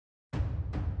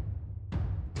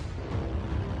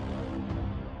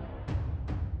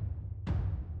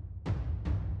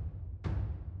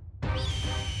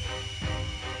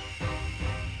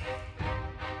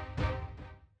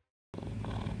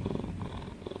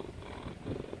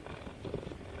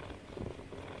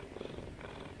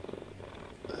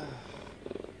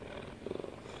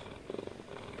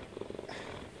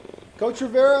Coach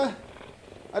Rivera,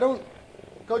 I don't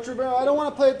want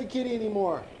to play at the kitty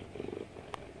anymore.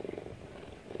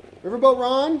 Riverboat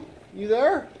Ron, you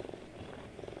there?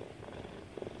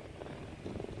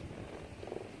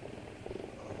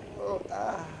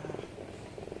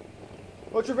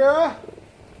 Coach Rivera?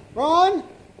 Ron?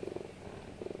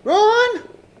 Ron?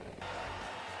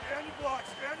 Stand your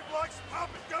blocks, pop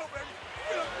it, go, baby.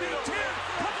 Get up, get 10,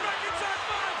 comes back inside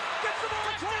 5, gets the ball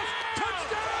close,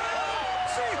 touchdown,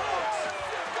 Seahawks!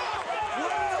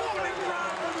 What an opening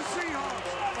drive for the Seahawks,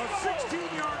 a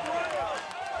 16-yard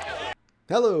run.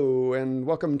 Hello, and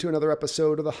welcome to another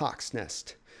episode of the Hawks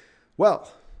Nest.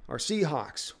 Well, our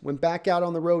Seahawks went back out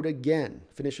on the road again,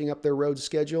 finishing up their road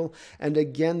schedule, and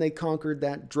again they conquered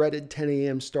that dreaded 10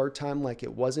 a.m. start time like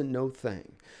it wasn't no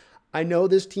thing. I know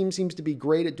this team seems to be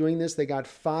great at doing this. They got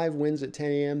 5 wins at 10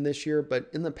 a.m. this year, but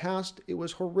in the past, it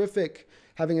was horrific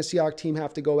having a Seahawks team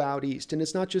have to go out east. And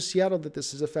it's not just Seattle that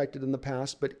this has affected in the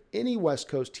past, but any West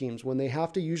Coast teams, when they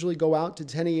have to usually go out to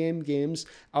 10 a.m. games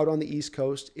out on the East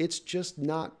Coast, it's just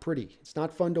not pretty. It's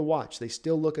not fun to watch. They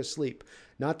still look asleep.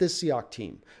 Not this Seahawks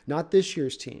team, not this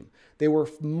year's team. They were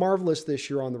marvelous this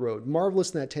year on the road,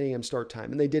 marvelous in that 10 a.m. start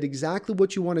time. And they did exactly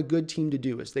what you want a good team to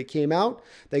do. Is they came out,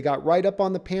 they got right up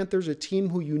on the Panthers, a team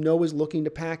who you know is looking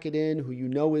to pack it in, who you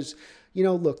know is,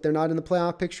 look, they're not in the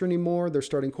playoff picture anymore. Their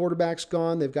starting quarterback's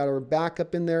gone. They've got a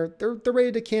backup in there. They're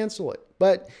ready to cancel it.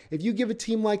 But if you give a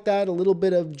team like that a little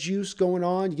bit of juice going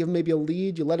on, you give them maybe a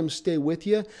lead, you let them stay with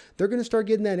you, they're going to start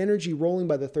getting that energy rolling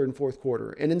by the third and fourth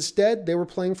quarter. And instead, they were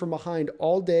playing from behind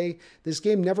all day. This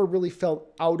game never really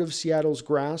felt out of Seattle's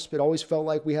grasp. It always felt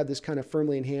like we had this kind of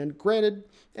firmly in hand. Granted,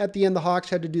 at the end, the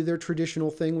Hawks had to do their traditional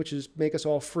thing, which is make us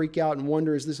all freak out and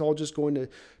wonder, is this all just going to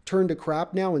turn to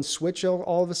crap now and switch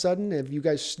all of a sudden? Have you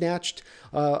guys snatched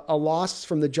a loss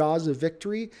from the jaws of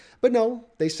victory? But no,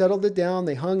 they settled it down.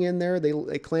 They hung in there. They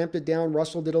clamped it down.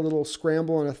 Russell did a little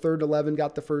scramble on a 3rd and 11,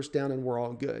 got the first down, and we're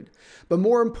all good. But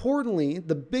more importantly,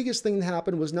 the biggest thing that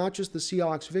happened was not just the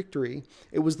Seahawks victory.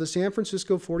 It was the San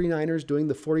Francisco 49ers doing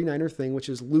the 49er thing, which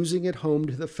is losing at home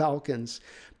to the Falcons,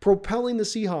 propelling the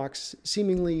Seahawks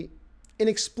seemingly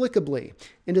inexplicably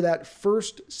into that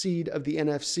first seed of the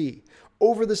NFC.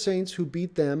 Over the Saints, who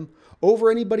beat them, over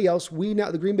anybody else,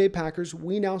 the Green Bay Packers,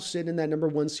 we now sit in that number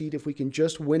 1 seed if we can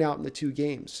just win out in the 2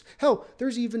 games. Hell,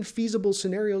 there's even feasible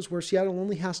scenarios where Seattle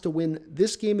only has to win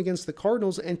this game against the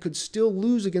Cardinals and could still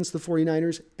lose against the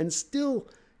 49ers and still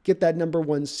get that number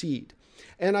 1 seed.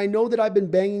 And I know that I've been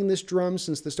banging this drum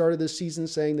since the start of this season,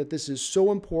 saying that this is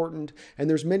so important. And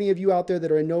there's many of you out there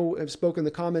that I know have spoken in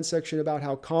the comment section about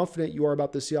how confident you are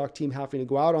about the Seahawks team having to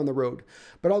go out on the road.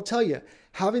 But I'll tell you,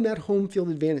 having that home field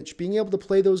advantage, being able to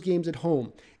play those games at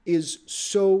home is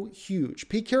so huge.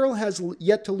 Pete Carroll has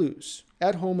yet to lose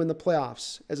at home in the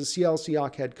playoffs as a Seattle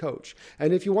Seahawks head coach.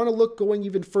 And if you want to look going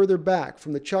even further back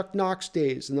from the Chuck Knox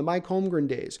days and the Mike Holmgren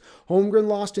days, Holmgren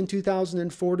lost in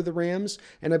 2004 to the Rams,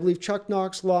 and I believe Chuck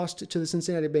Knox lost to the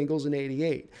Cincinnati Bengals in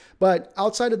 '88. But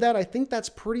outside of that, I think that's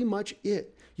pretty much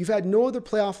it. You've had no other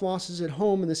playoff losses at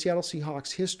home in the Seattle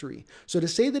Seahawks history. So to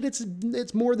say that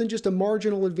it's more than just a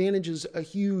marginal advantage is a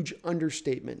huge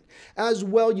understatement. As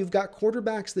well, you've got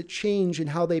quarterbacks that change in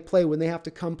how they play when they have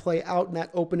to come play out in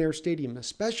that open-air stadium,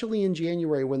 especially in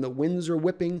January when the winds are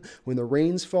whipping, when the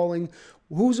rain's falling.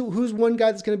 Who's one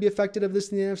guy that's going to be affected of this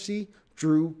in the NFC?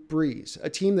 Drew Brees, a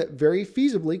team that very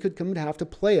feasibly could come to have to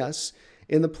play us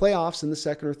in the playoffs in the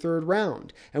 2nd or 3rd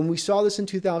round. And we saw this in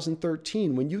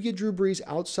 2013. When you get Drew Brees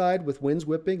outside with winds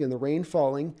whipping and the rain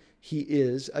falling, he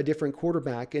is a different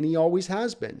quarterback, and he always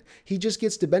has been. He just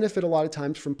gets to benefit a lot of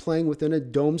times from playing within a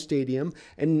dome stadium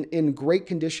and in great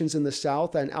conditions in the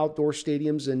South and outdoor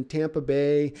stadiums in Tampa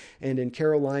Bay and in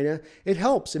Carolina. It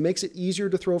helps. It makes it easier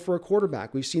to throw for a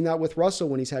quarterback. We've seen that with Russell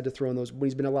when he's had to throw in those, when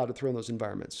he's been allowed to throw in those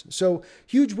environments. So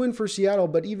huge win for Seattle,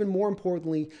 but even more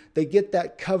importantly, they get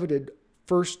that coveted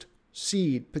first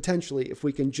seed, potentially, if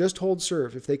we can just hold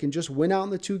serve, if they can just win out in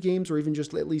the 2 games or even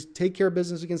just at least take care of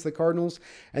business against the Cardinals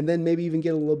and then maybe even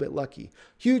get a little bit lucky.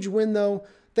 Huge win, though.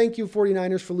 Thank you,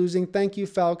 49ers, for losing. Thank you,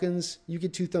 Falcons. You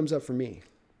get 2 thumbs up from me.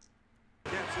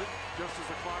 Gets it just as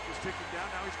the clock is ticking down.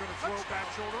 Now he's going to throw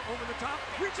back shoulder over the top,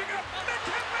 reaching up.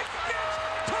 They can't make the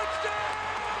catch. Touchdown,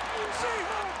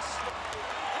 Seahawks!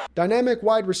 Dynamic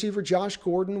wide receiver Josh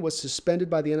Gordon was suspended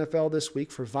by the NFL this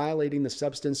week for violating the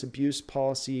substance abuse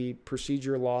policy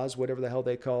procedure laws, whatever the hell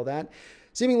they call that.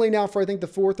 Seemingly now for, I think, the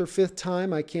 4th or 5th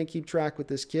time. I can't keep track with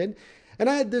this kid. And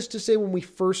I had this to say when we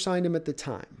first signed him at the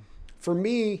time. For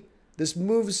me, this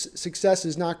move's success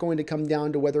is not going to come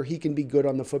down to whether he can be good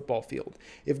on the football field.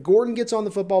 If Gordon gets on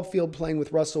the football field playing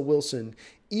with Russell Wilson,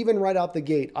 even right out the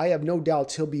gate, I have no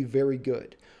doubts he'll be very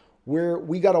good. where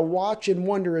we got to watch and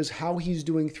wonder is how he's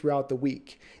doing throughout the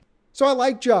week. So I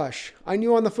like Josh. I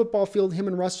knew on the football field him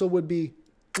and Russell would be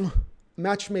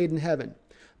match made in heaven.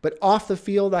 But off the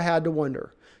field, I had to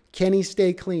wonder, can he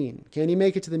stay clean? Can he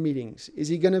make it to the meetings? Is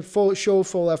he going to show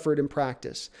full effort in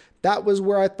practice? That was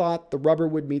where I thought the rubber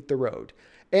would meet the road.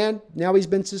 And now he's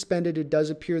been suspended. It does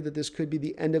appear that this could be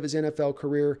the end of his NFL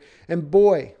career. And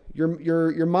boy,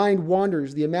 your mind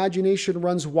wanders. The imagination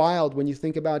runs wild when you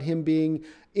think about him being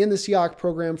in the Seahawks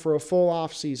program for a full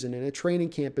offseason and a training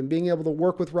camp and being able to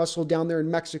work with Russell down there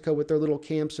in Mexico with their little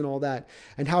camps and all that,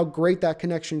 and how great that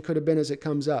connection could have been as it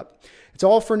comes up. It's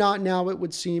all for naught now, it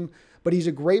would seem, but he's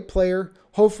a great player.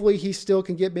 Hopefully he still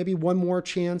can get maybe one more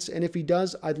chance, and if he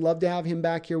does, I'd love to have him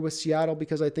back here with Seattle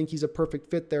because I think he's a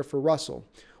perfect fit there for Russell.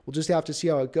 We'll just have to see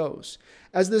how it goes.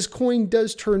 As this coin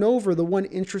does turn over, the one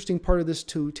interesting part of this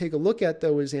to take a look at,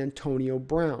 though, is Antonio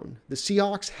Brown. The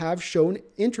Seahawks have shown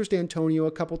interest in Antonio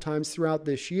a couple times throughout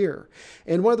this year.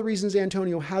 And one of the reasons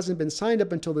Antonio hasn't been signed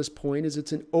up until this point is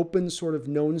it's an open sort of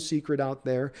known secret out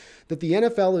there that the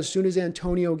NFL, as soon as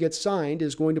Antonio gets signed,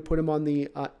 is going to put him on the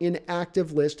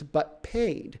inactive list, but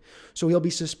paid. So he'll be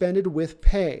suspended with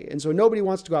pay. And so nobody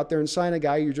wants to go out there and sign a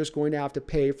guy you're just going to have to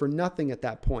pay for nothing at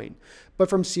that point. But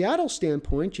from Seattle's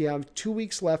standpoint, you have 2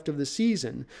 weeks left of the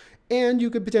season, and you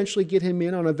could potentially get him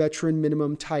in on a veteran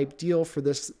minimum type deal for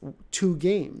this 2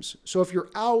 games. So if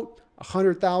you're out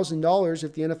 $100,000,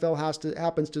 if the NFL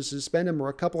happens to suspend him, or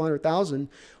a couple $100,000,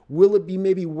 will it be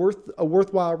maybe worth a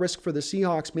worthwhile risk for the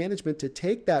Seahawks management to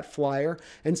take that flyer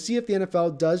and see if the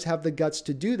NFL does have the guts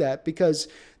to do that? Because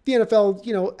the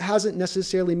NFL, hasn't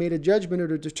necessarily made a judgment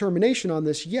or a determination on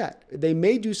this yet. They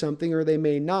may do something or they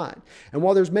may not. And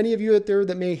while there's many of you out there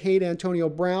that may hate Antonio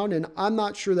Brown, and I'm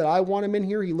not sure that I want him in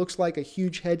here, he looks like a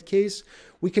huge head case,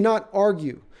 we cannot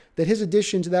argue that his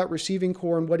addition to that receiving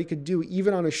core and what he could do,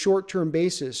 even on a short-term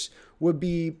basis, would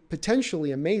be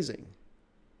potentially amazing.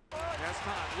 That's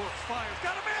hot, looks, fires,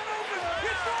 got a man open,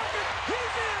 it's open,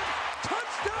 he's in,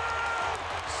 touchdown,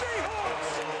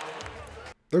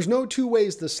 Seahawks! There's no two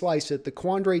ways to slice it. The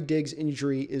Quadre Diggs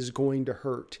injury is going to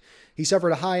hurt. He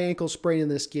suffered a high ankle sprain in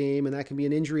this game, and that can be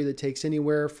an injury that takes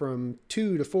anywhere from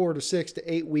 2 to 4 to 6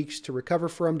 to 8 weeks to recover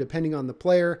from, depending on the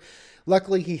player.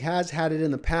 Luckily, he has had it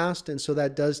in the past, and so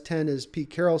that does tend, as Pete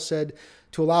Carroll said,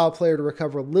 to allow a player to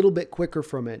recover a little bit quicker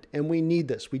from it. And we need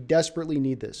this. We desperately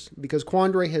need this because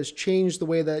Quadre has changed the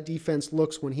way that defense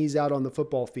looks when he's out on the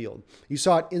football field. You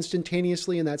saw it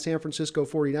instantaneously in that San Francisco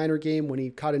 49er game when he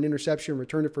caught an interception,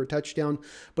 returned it for a touchdown,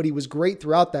 but he was great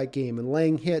throughout that game and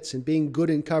laying hits and being good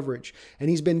in coverage. And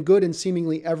he's been good in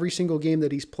seemingly every single game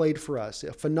that he's played for us.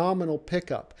 A phenomenal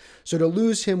pickup. So to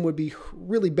lose him would be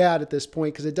really bad at this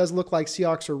point because it does look like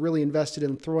Seahawks are really invested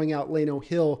in throwing out Leno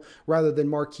Hill rather than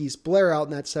Marquise Blair out in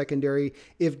that secondary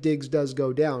if Diggs does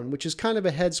go down, which is kind of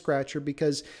a head scratcher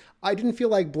because I didn't feel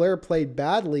like Blair played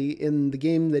badly in the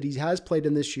game that he has played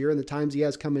in this year and the times he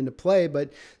has come into play,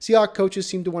 but Seahawks coaches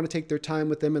seem to want to take their time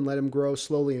with him and let him grow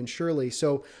slowly and surely.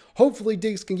 So hopefully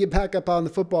Diggs can get back up on the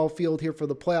football field here for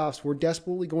the playoffs. We're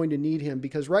desperately going to need him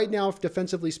because right now,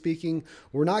 defensively speaking,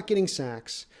 we're not getting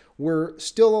sacks. We're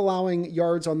still allowing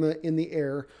yards in the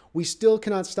air. We still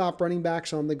cannot stop running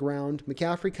backs on the ground.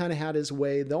 McCaffrey kind of had his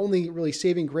way. The only really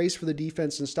saving grace for the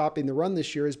defense in stopping the run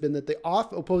this year has been that the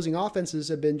opposing offenses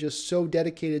have been just so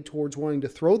dedicated towards wanting to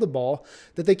throw the ball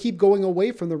that they keep going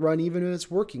away from the run even if it's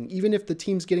working. Even if the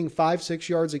team's getting 5-6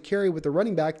 yards a carry with the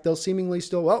running back, they'll seemingly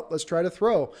still, well, let's try to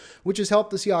throw, which has helped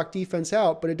the Seahawks defense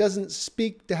out, but it doesn't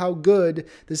speak to how good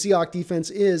the Seahawks defense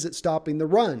is at stopping the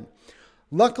run.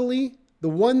 Luckily, the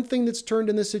one thing that's turned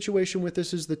in this situation with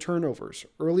this is the turnovers.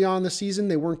 Early on in the season,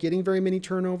 they weren't getting very many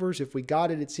turnovers. If we got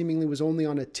it, it seemingly was only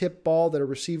on a tip ball that a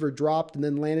receiver dropped and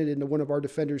then landed into one of our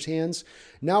defenders' hands.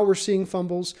 Now we're seeing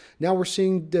fumbles. Now we're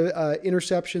seeing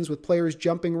interceptions with players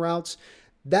jumping routes.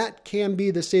 That can be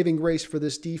the saving grace for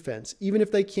this defense. Even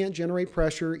if they can't generate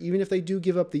pressure, even if they do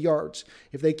give up the yards,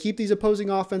 if they keep these opposing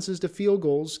offenses to field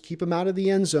goals, keep them out of the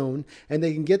end zone, and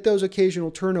they can get those occasional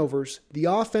turnovers, the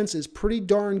offense is pretty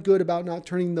darn good about not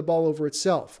turning the ball over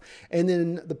itself. And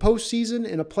in the postseason,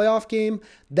 in a playoff game,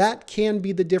 that can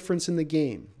be the difference in the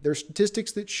game. There's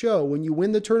statistics that show when you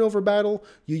win the turnover battle,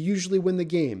 you usually win the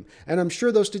game. And I'm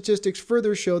sure those statistics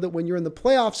further show that when you're in the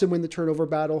playoffs and win the turnover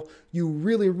battle, you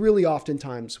really, really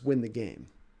oftentimes win the game.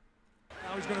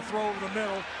 Now he's going to throw over the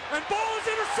middle, and ball is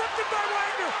intercepted by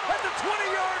Wagner at the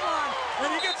 20-yard line,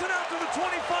 and he gets it out to the 25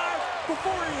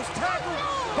 before he is tackled.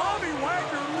 Bobby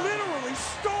Wagner literally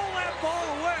stole that ball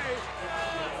away.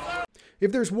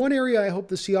 If there's one area I hope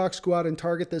the Seahawks go out and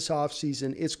target this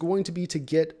offseason, it's going to be to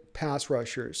get pass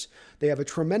rushers. They have a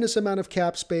tremendous amount of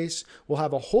cap space. We'll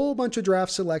have a whole bunch of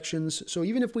draft selections. So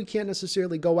even if we can't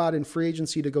necessarily go out in free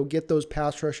agency to go get those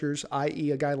pass rushers, i.e.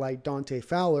 a guy like Dante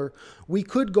Fowler, we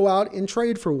could go out and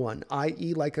trade for one,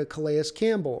 i.e. like a Calais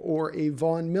Campbell or a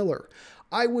Von Miller.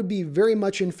 I would be very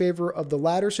much in favor of the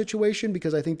latter situation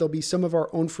because I think there'll be some of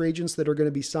our own free agents that are going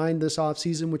to be signed this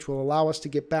offseason, which will allow us to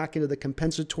get back into the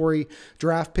compensatory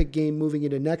draft pick game moving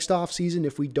into next offseason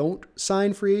if we don't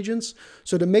sign free agents.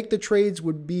 So to make the trades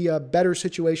would be a better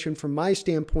situation from my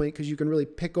standpoint because you can really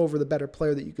pick over the better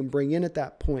player that you can bring in at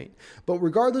that point. But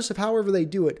regardless of however they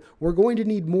do it, we're going to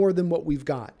need more than what we've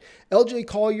got. LJ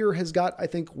Collier has got, I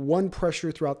think, one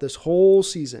pressure throughout this whole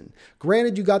season.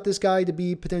 Granted, you got this guy to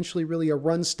be potentially really a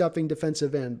run-stuffing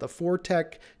defensive end, the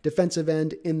four-tech defensive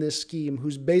end in this scheme,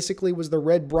 who's basically was the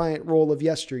Red Bryant role of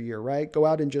yesteryear, right? Go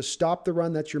out and just stop the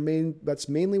run. That's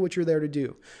mainly what you're there to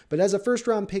do. But as a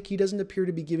first-round pick, he doesn't appear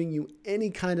to be giving you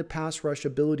any kind of pass rush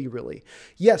ability, really.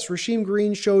 Yes, Rasheem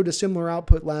Green showed a similar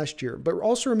output last year, but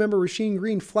also remember Rasheem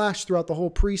Green flashed throughout the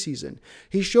whole preseason.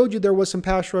 He showed you there was some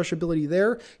pass rush ability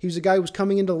there. He was a guy who was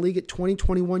coming into the league at 20,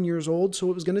 21 years old, so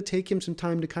it was going to take him some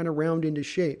time to kind of round into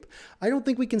shape. I don't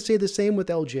think we can say the same with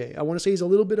LJ. I want to say he's a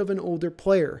little bit of an older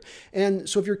player. And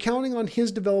so if you're counting on his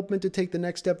development to take the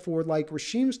next step forward, like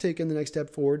Rasheem's taken the next step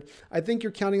forward, I think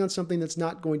you're counting on something that's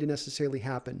not going to necessarily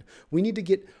happen. We need to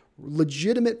get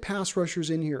legitimate pass rushers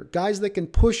in here, guys that can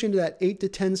push into that 8 to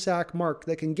 10 sack mark,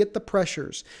 that can get the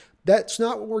pressures. That's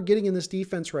not what we're getting in this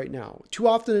defense right now. Too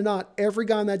often than not, every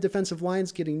guy on that defensive line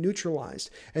is getting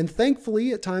neutralized. And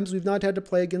thankfully, at times, we've not had to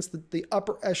play against the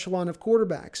upper echelon of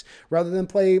quarterbacks. Rather than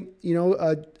play, Ben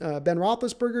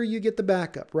Roethlisberger, you get the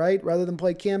backup, right? Rather than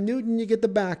play Cam Newton, you get the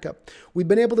backup. We've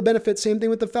been able to benefit, same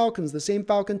thing with the Falcons. The same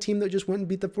Falcon team that just went and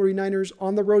beat the 49ers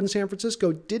on the road in San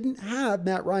Francisco didn't have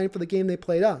Matt Ryan for the game they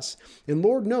played us. And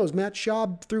Lord knows, Matt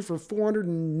Schaub threw for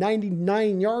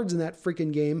 499 yards in that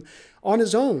freaking game on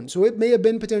his own. So it may have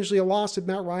been potentially a loss if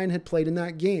Matt Ryan had played in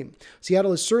that game.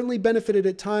 Seattle has certainly benefited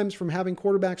at times from having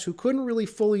quarterbacks who couldn't really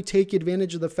fully take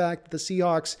advantage of the fact that the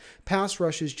Seahawks pass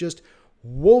rush is just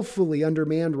woefully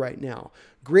undermanned right now.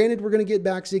 Granted, we're going to get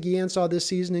back Ziggy Ansah this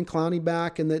season and Clowney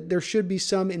back, and that there should be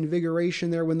some invigoration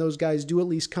there when those guys do at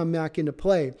least come back into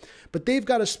play. But they've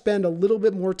got to spend a little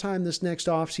bit more time this next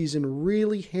offseason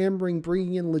really hammering,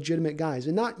 bringing in legitimate guys,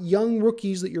 and not young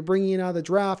rookies that you're bringing in out of the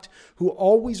draft who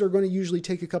always are going to usually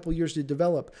take a couple years to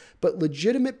develop, but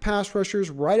legitimate pass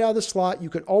rushers right out of the slot. You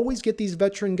can always get these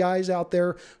veteran guys out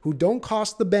there who don't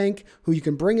cost the bank, who you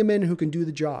can bring them in, who can do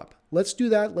the job. Let's do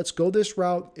that. Let's go this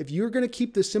route. If you're going to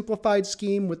keep the simplified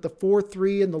scheme with the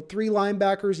 4-3 and the 3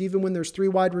 linebackers, even when there's 3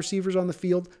 wide receivers on the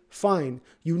field, fine.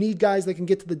 You need guys that can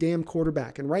get to the damn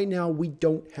quarterback. And right now, we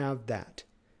don't have that.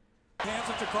 Hands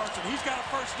it to Carson. He's got a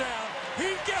first down.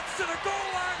 He gets to the goal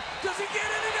line. Does he get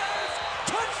it? He does.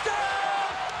 Touchdown,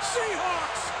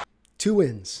 Seahawks. 2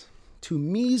 wins. 2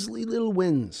 measly little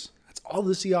wins. That's all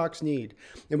the Seahawks need.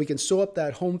 And we can sew up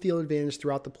that home field advantage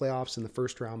throughout the playoffs in the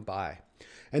first round bye.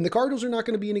 And the Cardinals are not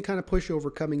going to be any kind of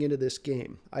pushover coming into this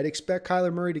game. I'd expect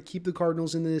Kyler Murray to keep the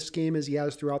Cardinals in this game as he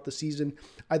has throughout the season.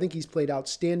 I think he's played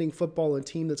outstanding football on a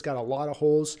team that's got a lot of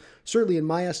holes. Certainly, in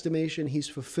my estimation, he's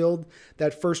fulfilled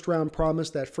that first-round promise,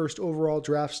 that first overall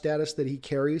draft status that he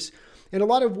carries. In a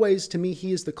lot of ways, to me,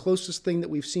 he is the closest thing that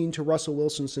we've seen to Russell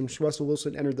Wilson since Russell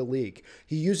Wilson entered the league.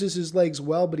 He uses his legs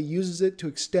well, but he uses it to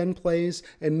extend plays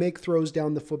and make throws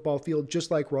down the football field just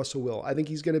like Russell will. I think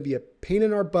he's going to be a pain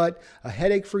in our butt, a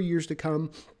headache for years to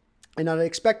come. And I'd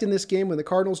expect in this game, when the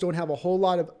Cardinals don't have a whole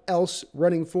lot of else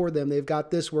running for them, they've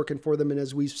got this working for them. And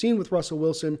as we've seen with Russell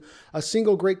Wilson, a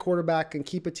single great quarterback can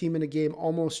keep a team in a game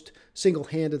almost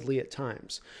single-handedly at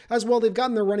times. As well, they've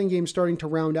gotten their running game starting to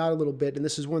round out a little bit, and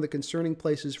this is one of the concerning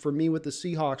places for me with the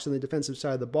Seahawks on the defensive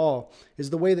side of the ball, is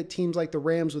the way that teams like the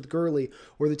Rams with Gurley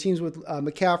or the teams with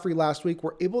McCaffrey last week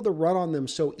were able to run on them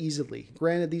so easily.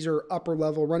 Granted, these are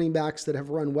upper-level running backs that have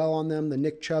run well on them, the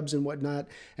Nick Chubbs and whatnot,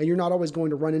 and you're not always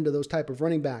going to run into those type of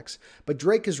running backs. But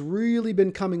Drake has really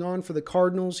been coming on for the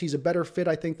Cardinals. He's a better fit,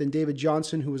 I think, than David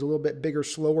Johnson, who was a little bit bigger,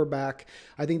 slower back.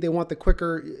 I think they want the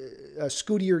quicker,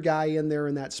 scootier guy in there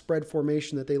in that spread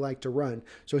formation that they like to run.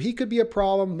 So he could be a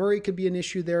problem. Murray could be an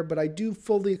issue there, but I do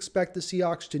fully expect the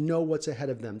Seahawks to know what's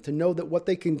ahead of them, to know that what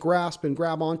they can grasp and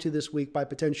grab onto this week by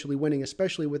potentially winning,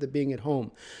 especially with it being at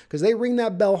home. Because they ring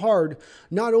that bell hard,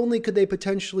 not only could they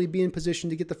potentially be in position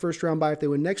to get the first round bye if they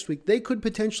win next week, they could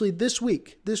potentially this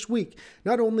week,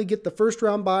 not only get the first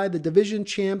round bye, the division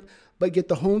champ, but get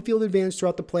the home field advantage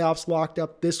throughout the playoffs locked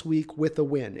up this week with a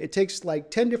win. It takes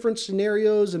like 10 different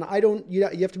scenarios, and you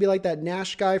have to be like that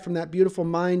Nash guy from That Beautiful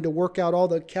Mind to work out all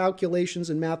the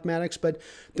calculations and mathematics, but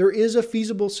there is a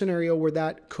feasible scenario where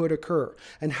that could occur.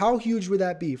 And how huge would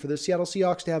that be for the Seattle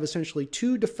Seahawks to have essentially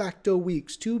 2 de facto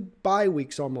weeks, 2 bye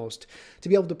weeks almost, to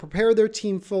be able to prepare their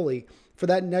team fully for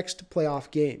that next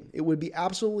playoff game? It would be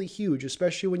absolutely huge,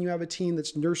 especially when you have a team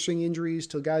that's nursing injuries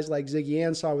to guys like Ziggy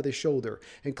Ansah with his shoulder,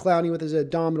 and Clowney with his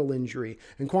abdominal injury,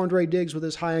 and Quadre Diggs with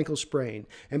his high ankle sprain,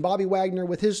 and Bobby Wagner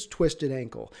with his twisted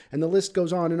ankle, and the list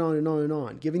goes on and on and on and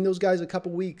on. Giving those guys a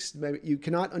couple weeks, you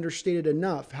cannot understate it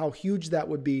enough how huge that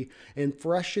would be, and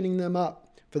freshening them up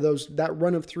for that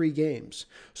run of 3 games.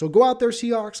 So go out there,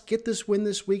 Seahawks, get this win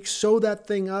this week, sew that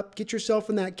thing up, get yourself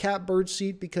in that catbird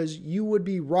seat, because you would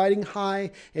be riding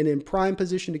high and in prime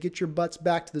position to get your butts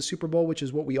back to the Super Bowl, which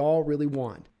is what we all really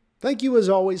want. Thank you as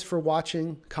always for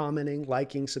watching, commenting,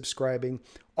 liking, subscribing.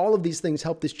 All of these things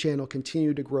help this channel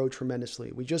continue to grow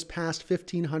tremendously. We just passed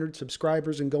 1,500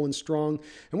 subscribers and going strong,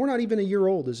 and we're not even a year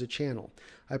old as a channel.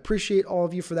 I appreciate all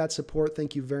of you for that support.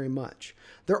 Thank you very much.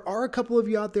 There are a couple of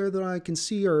you out there that I can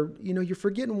see are, you're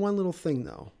forgetting one little thing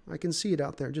though. I can see it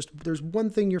out there. There's one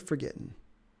thing you're forgetting.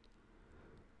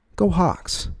 Go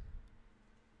Hawks.